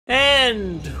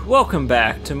And welcome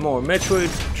back to more Metroid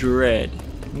Dread.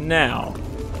 Now,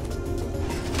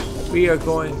 we are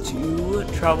going to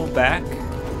travel back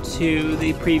to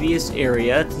the previous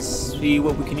area to see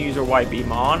what we can use our white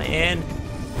beam on and...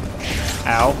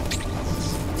 Ow.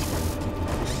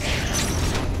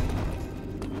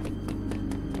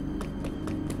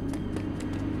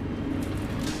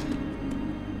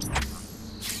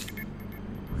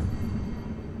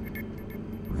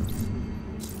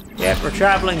 Yep, we're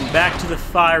traveling back to the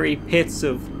fiery pits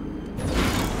of,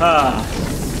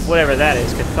 whatever that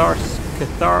is,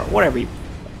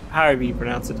 however you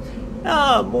pronounce it.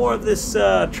 More of this,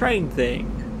 train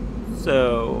thing.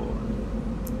 So,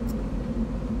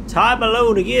 time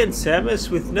alone again, Samus,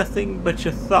 with nothing but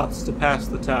your thoughts to pass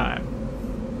the time.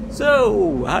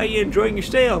 So, how are you enjoying your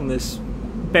stay on this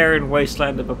barren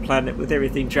wasteland of a planet with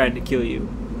everything trying to kill you?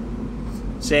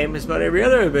 Same as about every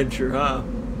other adventure, huh?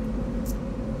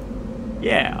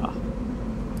 Yeah,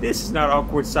 this is not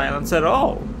awkward silence at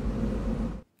all.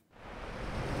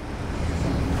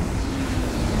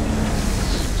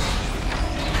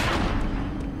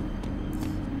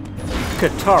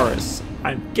 Kataris.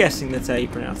 I'm guessing that's how you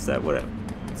pronounce that. Whatever.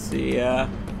 Let's see,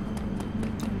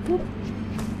 whoop.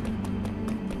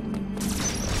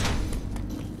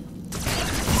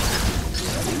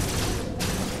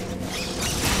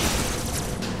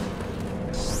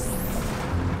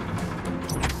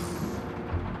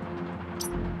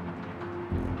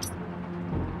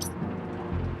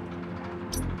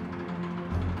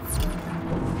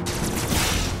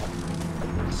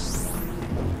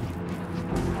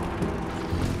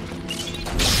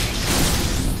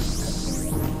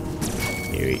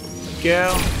 Here we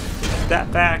go. Put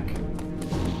that back.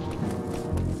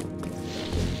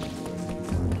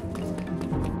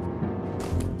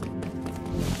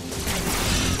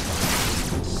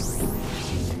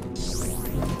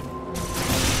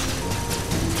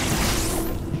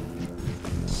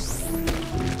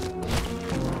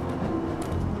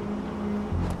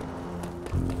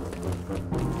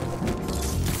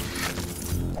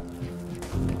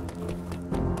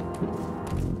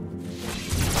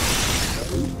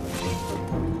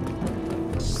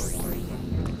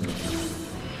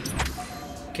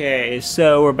 Okay,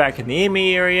 so we're back in the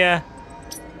enemy area.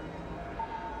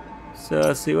 So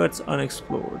let's see what's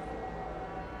unexplored.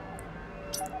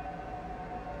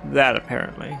 That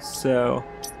apparently. So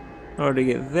in order to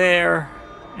get there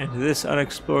and to this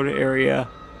unexplored area,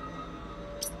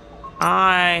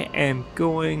 I am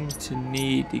going to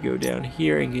need to go down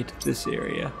here and get to this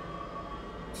area.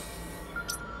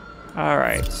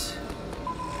 Alright.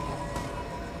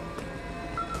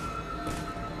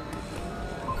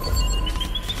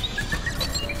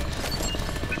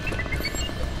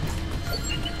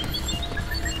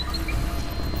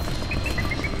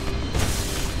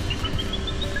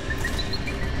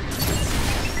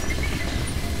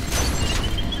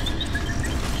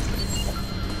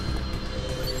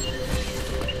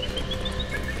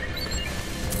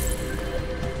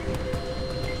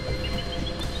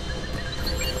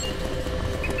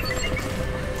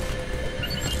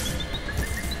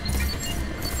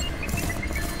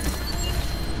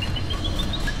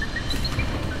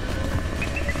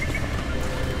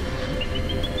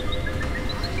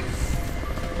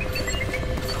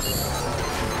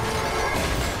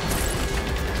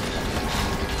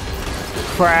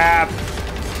 Crap.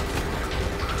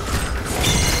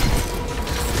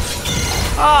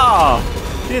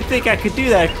 Oh, didn't think I could do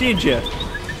that, did you?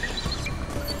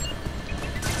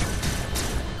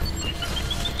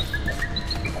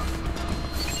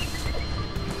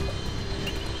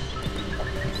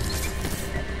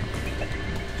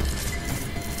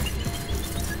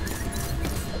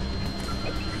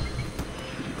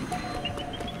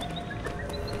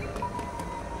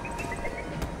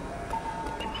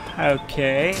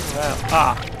 Okay,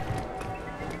 well,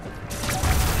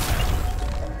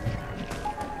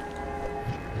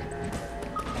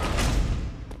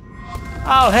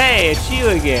 Oh, hey, it's you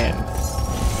again.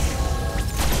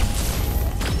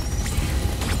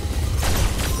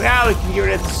 Now we can get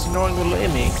rid of this annoying little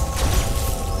Emmy.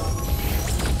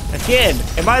 Again,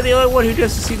 am I the only one who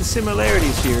doesn't see the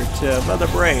similarities here to Mother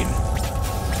Brain?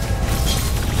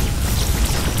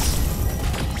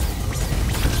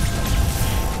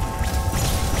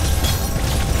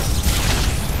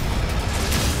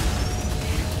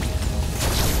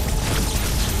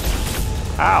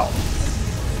 Ow.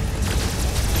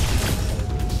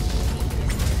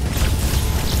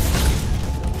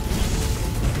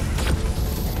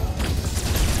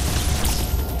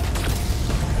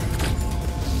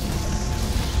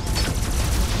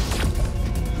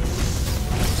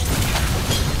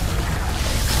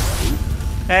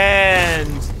 And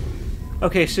And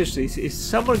okay, seriously, is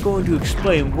someone going to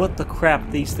explain what the crap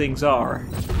these things are?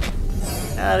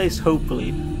 At least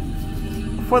hopefully.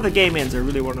 Before the game ends, I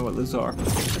really want to know what those are.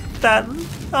 That...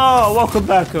 Oh, welcome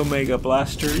back, Omega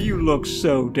Blaster. You look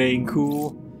so dang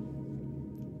cool.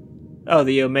 Oh,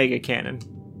 the Omega Cannon.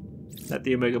 Not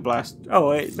the Omega Blast.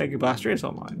 Oh, wait, Omega Blaster is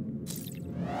online.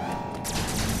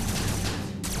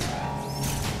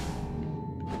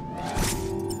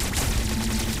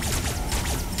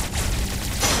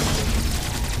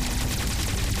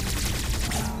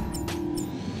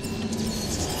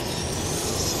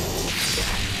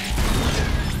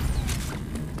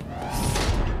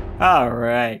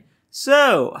 Alright,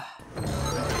 so...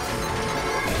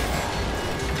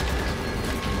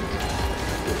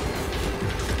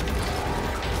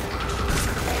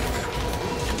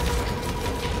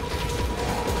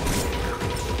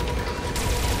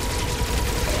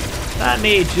 let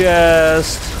me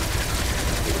just...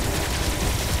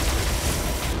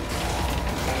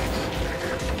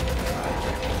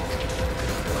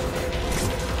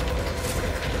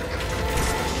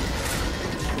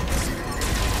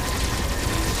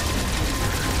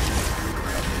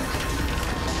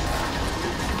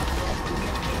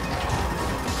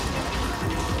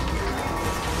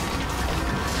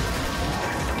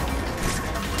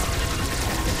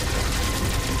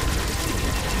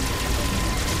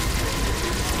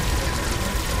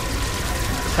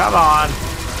 Come on.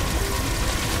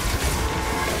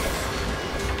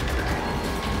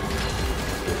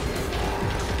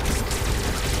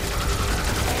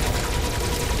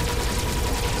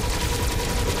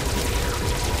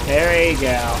 There you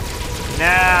go.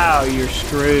 Now you're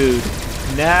screwed.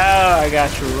 Now I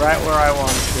got you right where I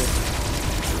wanted to.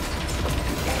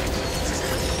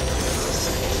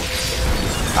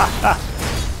 Ha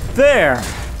ha! There!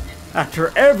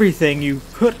 After everything you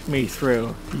put me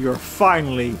through, you're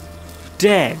finally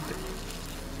dead.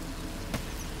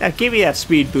 Now give me that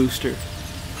speed booster.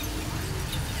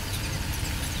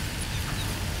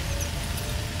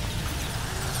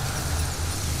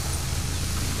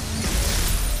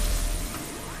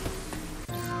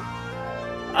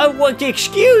 What?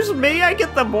 Excuse me? I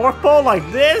get the morph ball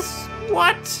like this?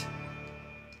 What?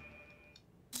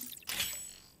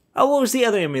 Oh, what was the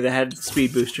other enemy that had the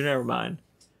speed booster? Never mind.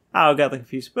 Oh, I got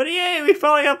confused. But yay, we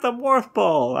finally got the morph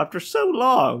ball after so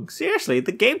long. Seriously,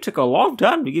 the game took a long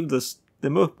time to give this the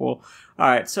morph ball.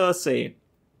 Alright, so let's see.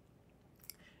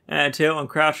 And tilt and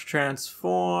crouch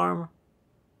transform.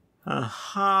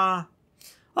 Oh,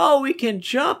 we can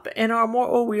jump and our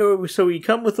so we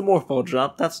come with the morph ball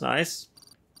jump. That's nice.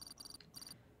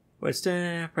 Wait,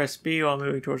 stand, press B while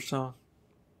moving towards the top.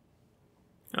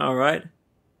 Alright.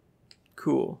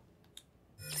 Cool.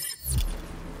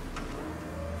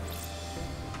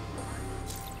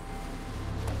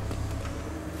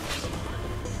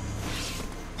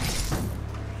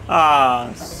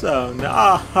 Ah, so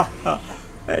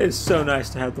it is so nice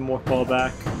to have the morph ball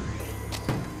back.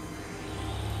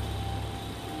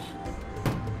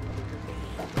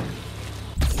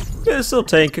 Missile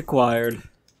tank acquired.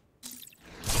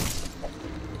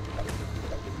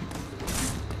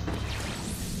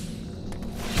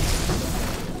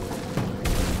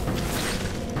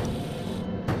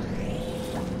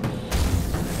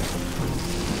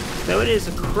 So it is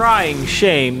a crying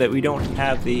shame that we don't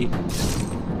have the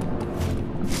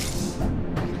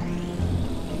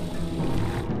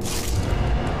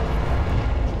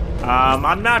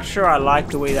I'm not sure I like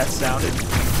the way that sounded.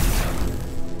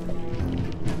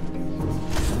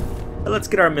 But let's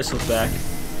get our missiles back.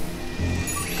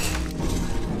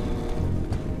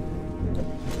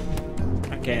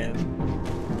 I can.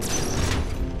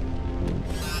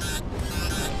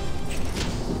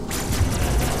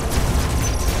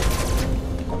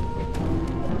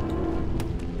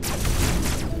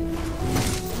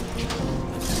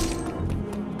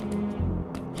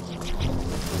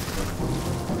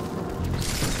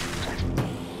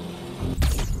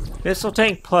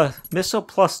 Missile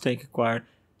plus tank acquired.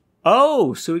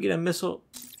 Oh, so we get a missile.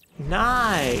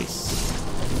 Nice.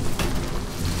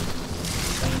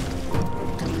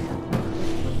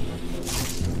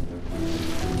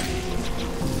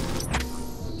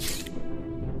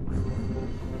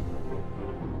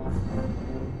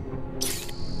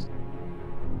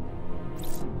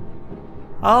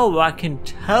 Oh, I can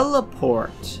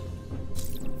teleport.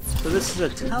 So this is a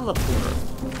teleport.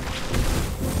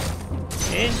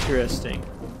 Interesting.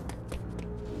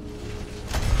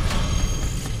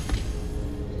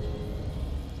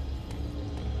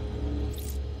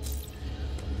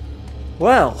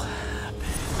 Well,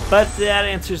 but that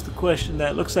answers the question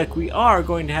that looks like we are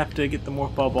going to have to get the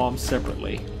morph ball bombs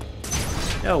separately.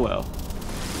 Oh well.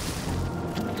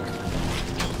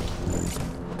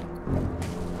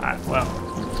 well.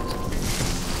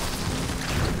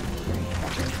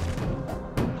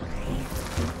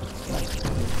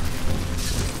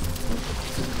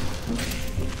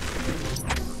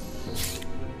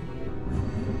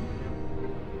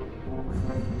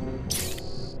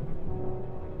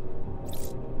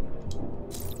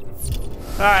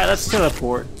 Alright, let's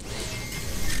teleport.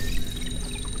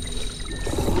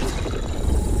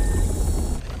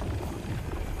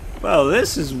 Well,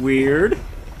 this is weird.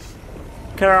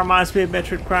 Kinda reminds me of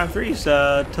Metroid Prime 3's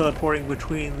teleporting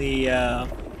between the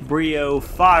Brio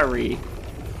Fiery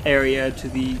area to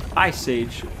the Ice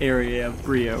Age area of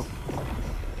Brio.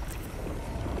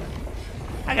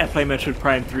 I gotta play Metroid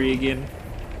Prime 3 again.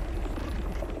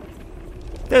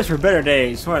 Those were better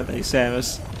days, weren't they,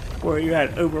 Samus? Where you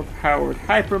had overpowered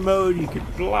hyper mode, you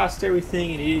could blast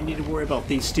everything, and you didn't need to worry about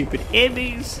these stupid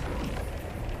enemies.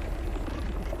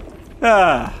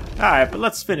 Alright, but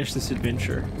let's finish this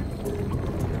adventure.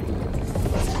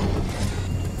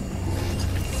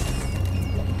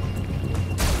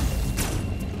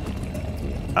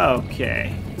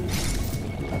 Okay.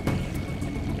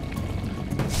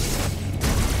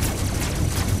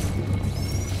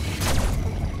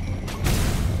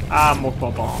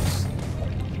 Multiple bombs.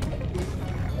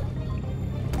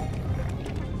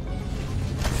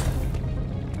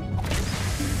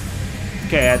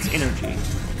 Okay, that's energy.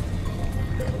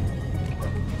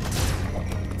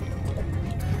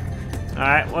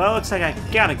 Alright, well, looks like I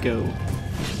gotta go.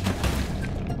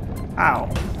 Ow.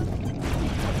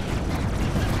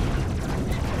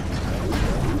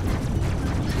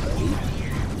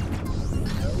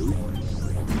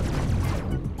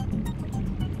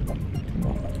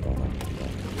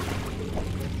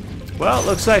 Well, it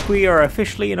looks like we are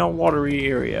officially in a watery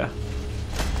area.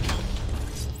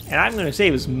 And I'm going to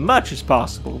save as much as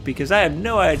possible because I have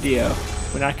no idea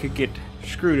when I could get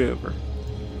screwed over.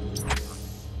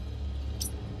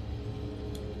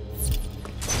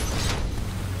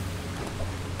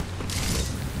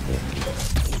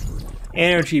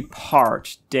 Energy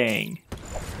part, dang.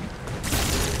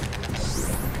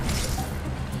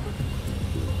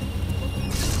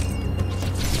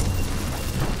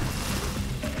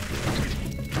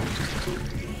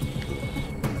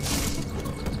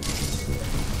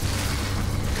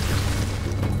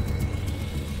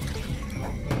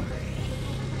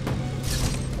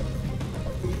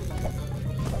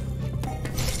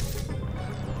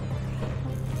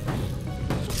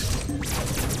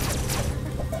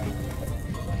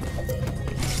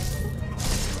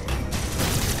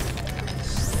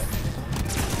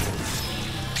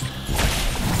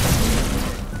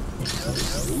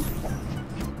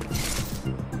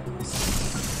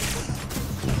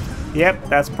 Yep,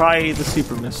 that's probably the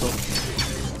super missile.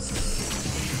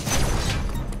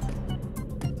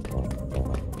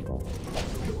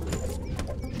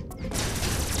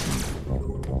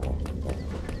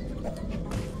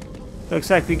 Looks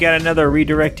like we got another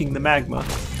redirecting the magma.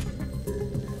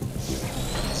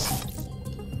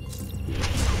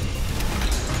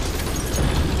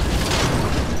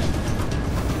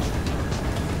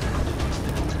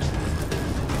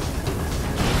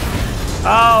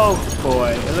 Oh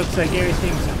boy, it looks like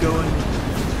everything's going.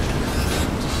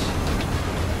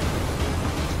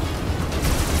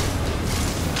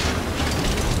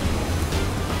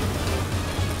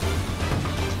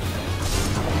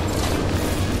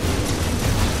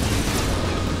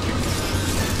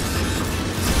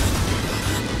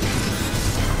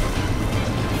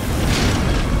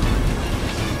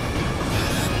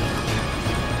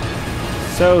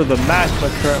 So the magma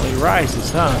currently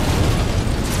rises, huh?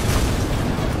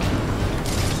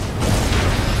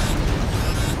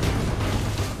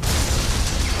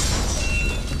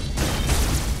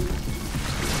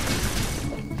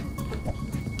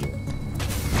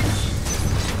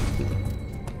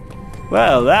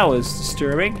 Well, that was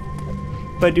disturbing.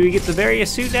 But do we get the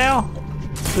various suit now?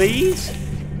 Please?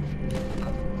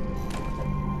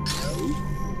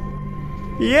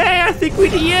 Yay, I think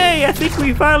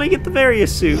we finally get the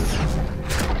various suit.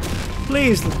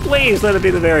 Please, please let it be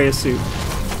the various suit.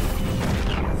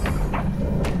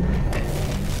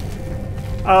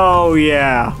 Oh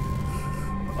yeah.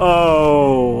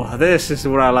 Oh, this is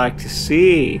what I like to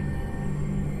see.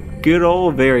 Good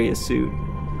old various suit.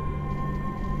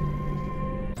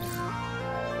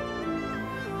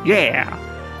 Yeah!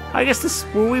 I guess this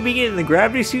will we be getting the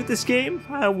gravity suit this game?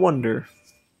 I wonder.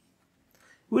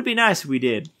 It would be nice if we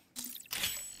did.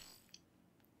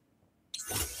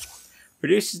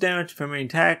 Reduces damage from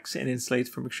attacks and insulates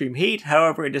from extreme heat.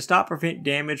 However, it does not prevent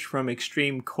damage from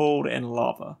extreme cold and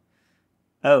lava.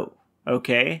 Oh,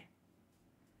 okay.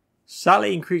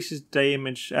 Slightly increases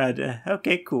damage.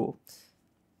 Okay, cool.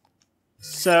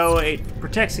 So it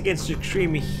protects against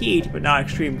extreme heat, but not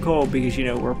extreme cold, because, you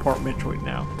know, we're part Metroid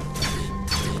now.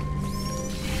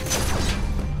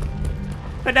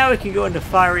 But now we can go into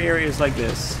fiery areas like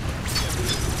this.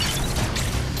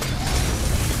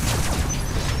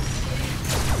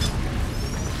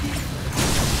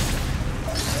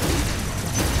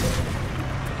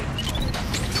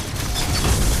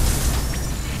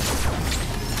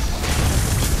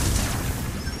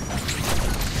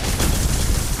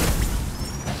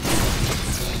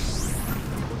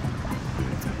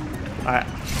 Alright.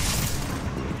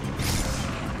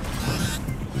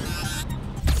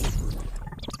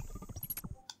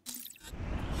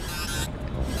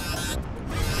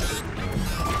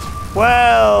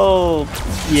 Well,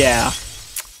 yeah.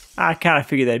 I kind of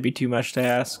figured that'd be too much to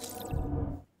ask.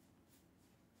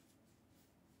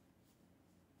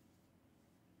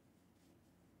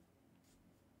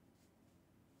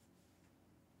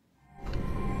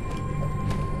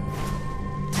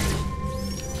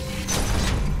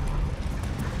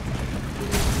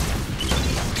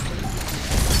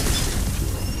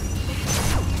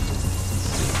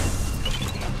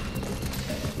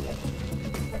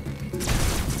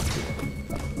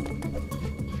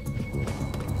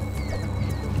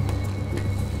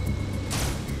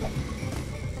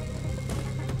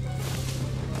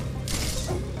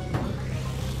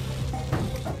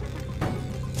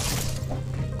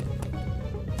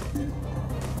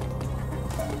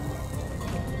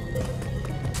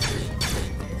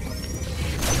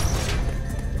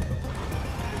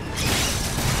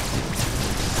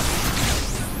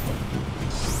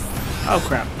 Oh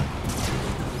crap.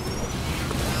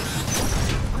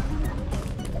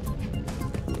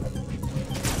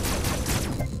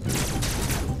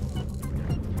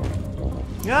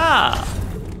 Ah!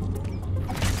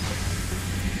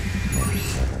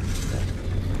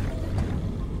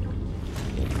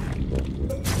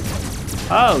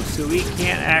 Oh, so we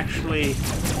can't actually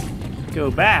go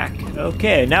back.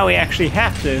 Okay, now we actually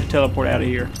have to teleport out of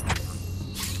here.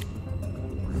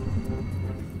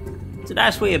 It's a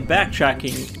nice way of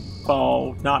backtracking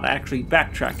while not actually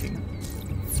backtracking.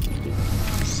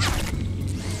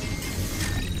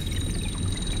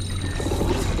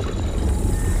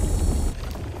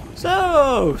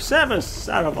 So, Samus,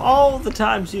 out of all the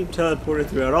times you've teleported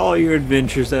throughout all your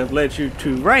adventures that have led you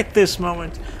to right this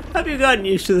moment, have you gotten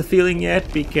used to the feeling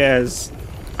yet? Because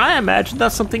I imagine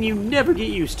that's something you never get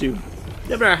used to,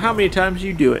 no matter how many times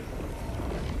you do it.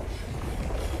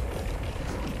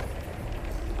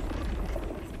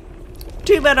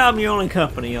 Too bad I'm your only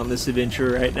company on this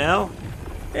adventure right now,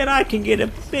 and I can get a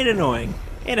bit annoying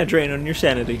and a drain on your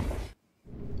sanity.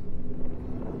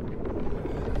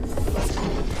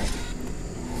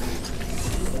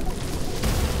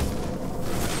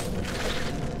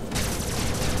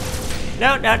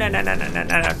 No, no, no, no, no, no, no,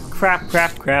 no, crap,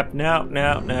 crap, crap, no,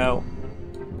 no, no.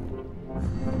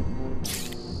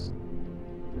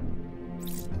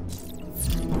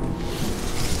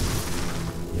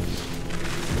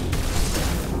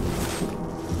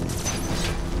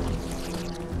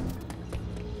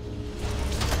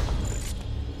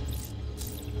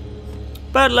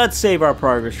 But let's save our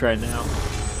progress right now.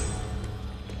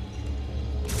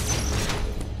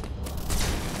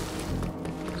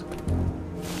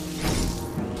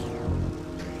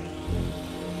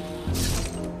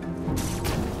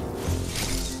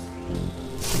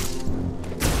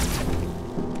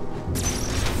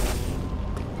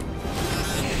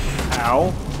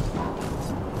 Ow.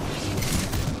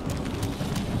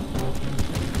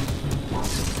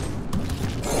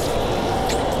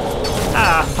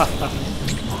 Ah, ha, ha.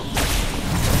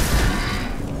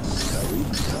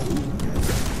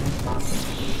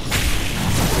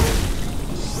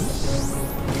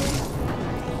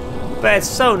 But it's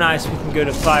so nice we can go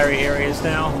to fiery areas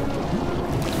now.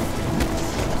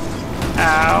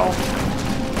 Ow.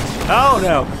 Oh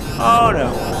no. Oh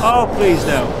no. Oh please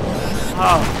no.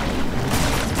 Oh.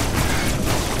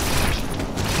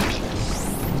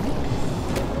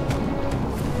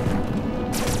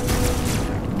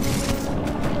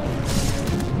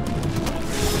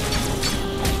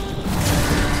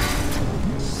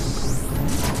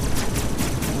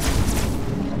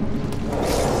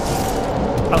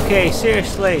 Okay,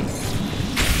 seriously.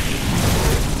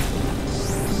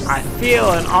 I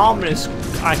feel an ominous...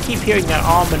 I keep hearing that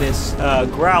ominous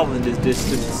growl in the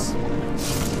distance.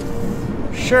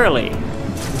 Surely.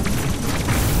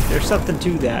 There's something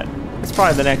to that. It's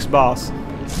probably the next boss.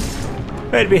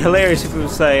 It'd be hilarious if it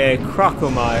was, say, a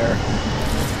crocomire.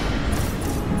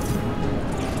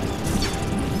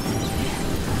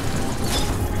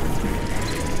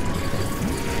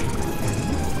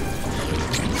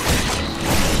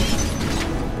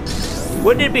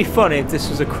 Wouldn't it be funny if this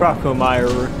was a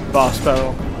Crocomire boss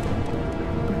battle?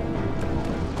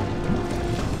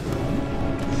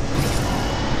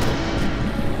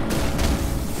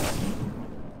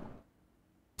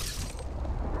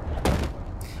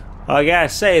 I gotta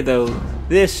say though,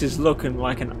 this is looking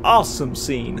like an awesome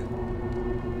scene.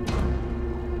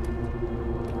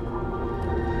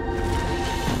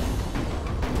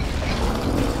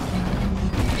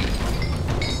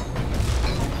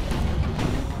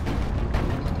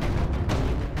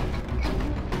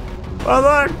 Hold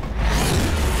on.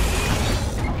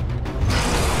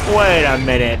 Wait a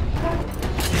minute.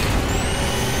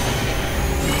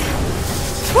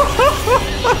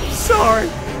 I'm sorry.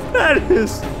 That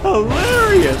is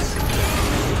hilarious.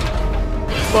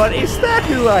 But is that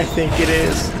who I think it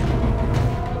is?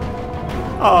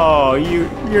 Oh,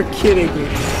 you're kidding me.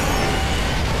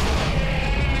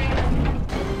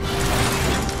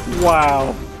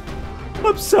 Wow.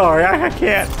 I'm sorry, I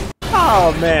can't.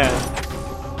 Oh man.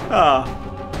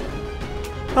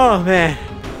 Oh man.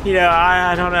 You know,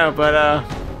 I don't know, but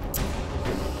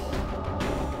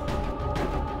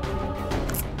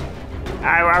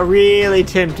I'm really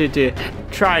tempted to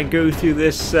try and go through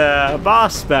this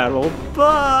boss battle,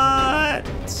 but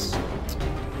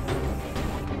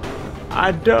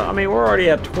I mean, we're already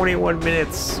at 21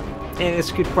 minutes, and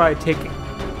this could probably take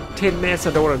 10 minutes.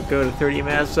 I don't want to go to 30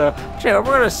 minutes, so yeah, we're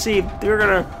gonna see.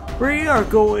 We are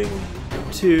going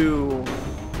to.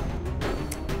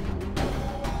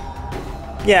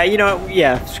 Yeah, you know what?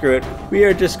 Yeah, screw it. We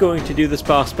are just going to do this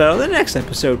boss battle in the next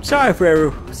episode.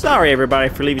 Sorry everybody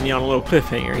for leaving you on a little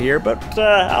cliffhanger here, but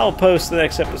I'll post the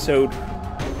next episode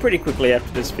pretty quickly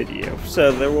after this video,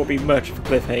 so there won't be much of a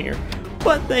cliffhanger.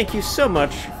 But thank you so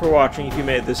much for watching if you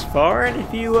made it this far, and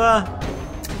if you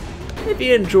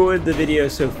enjoyed the video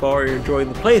so far, you're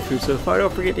enjoying the playthrough so far,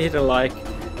 don't forget to hit a like.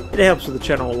 It helps with the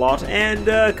channel a lot, and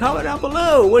comment down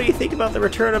below. What do you think about the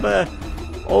return of a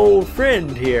old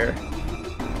friend here?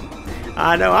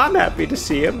 I know I'm happy to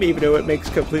see him, even though it makes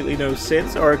completely no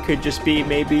sense, or it could just be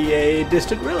maybe a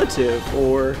distant relative,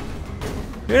 or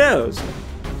who knows.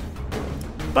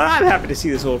 But I'm happy to see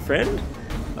this old friend.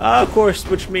 Of course,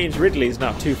 which means Ridley's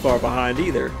not too far behind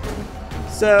either.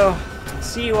 So,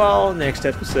 see you all next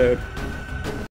episode.